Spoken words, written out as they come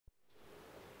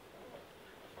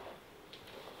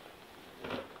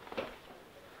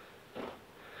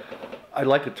I'd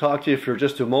like to talk to you for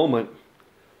just a moment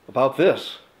about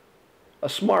this, a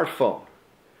smartphone.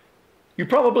 You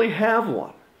probably have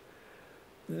one.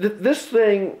 This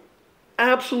thing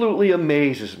absolutely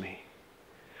amazes me.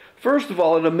 First of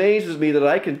all, it amazes me that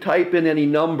I can type in any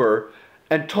number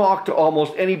and talk to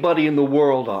almost anybody in the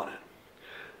world on it.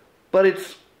 But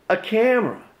it's a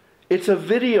camera. It's a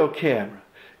video camera.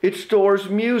 It stores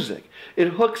music. It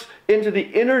hooks into the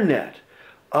internet.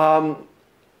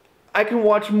 I can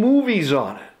watch movies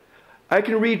on it. I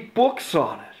can read books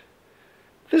on it.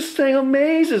 This thing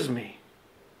amazes me.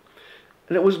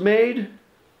 And it was made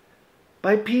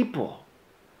by people.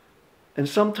 And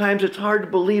sometimes it's hard to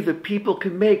believe that people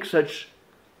can make such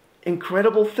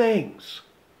incredible things.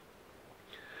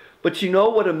 But you know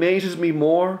what amazes me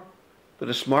more than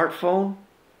a smartphone?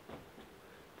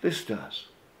 This does.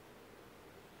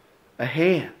 A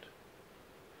hand.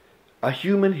 A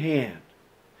human hand.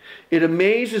 It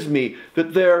amazes me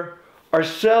that there are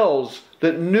cells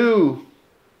that knew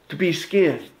to be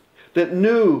skin, that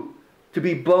knew to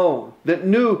be bone, that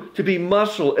knew to be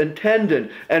muscle and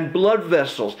tendon and blood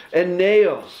vessels and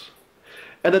nails.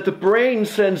 And that the brain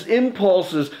sends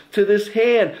impulses to this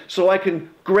hand so I can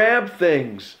grab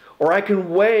things, or I can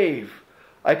wave,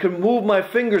 I can move my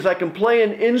fingers, I can play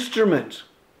an instrument.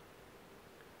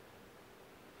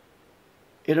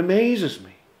 It amazes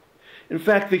me. In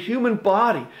fact, the human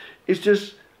body is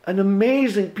just an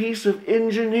amazing piece of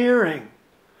engineering.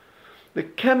 The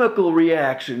chemical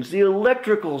reactions, the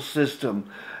electrical system,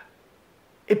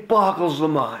 it boggles the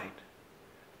mind.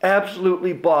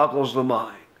 Absolutely boggles the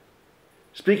mind.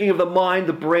 Speaking of the mind,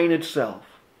 the brain itself.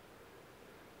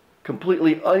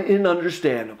 Completely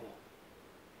ununderstandable.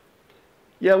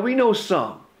 Yeah, we know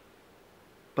some,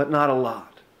 but not a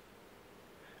lot.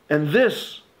 And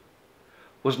this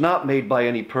was not made by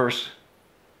any person.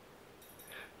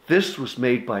 This was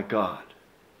made by God.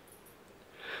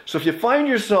 So if you find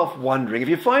yourself wondering, if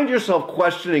you find yourself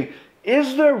questioning,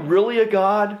 is there really a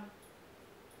God?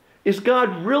 Is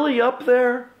God really up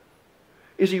there?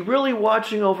 Is He really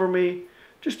watching over me?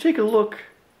 Just take a look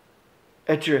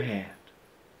at your hand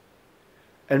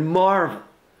and marvel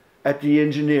at the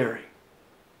engineering.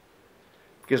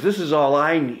 Because this is all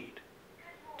I need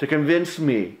to convince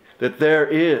me that there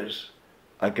is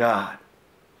a God.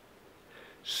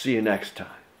 See you next time.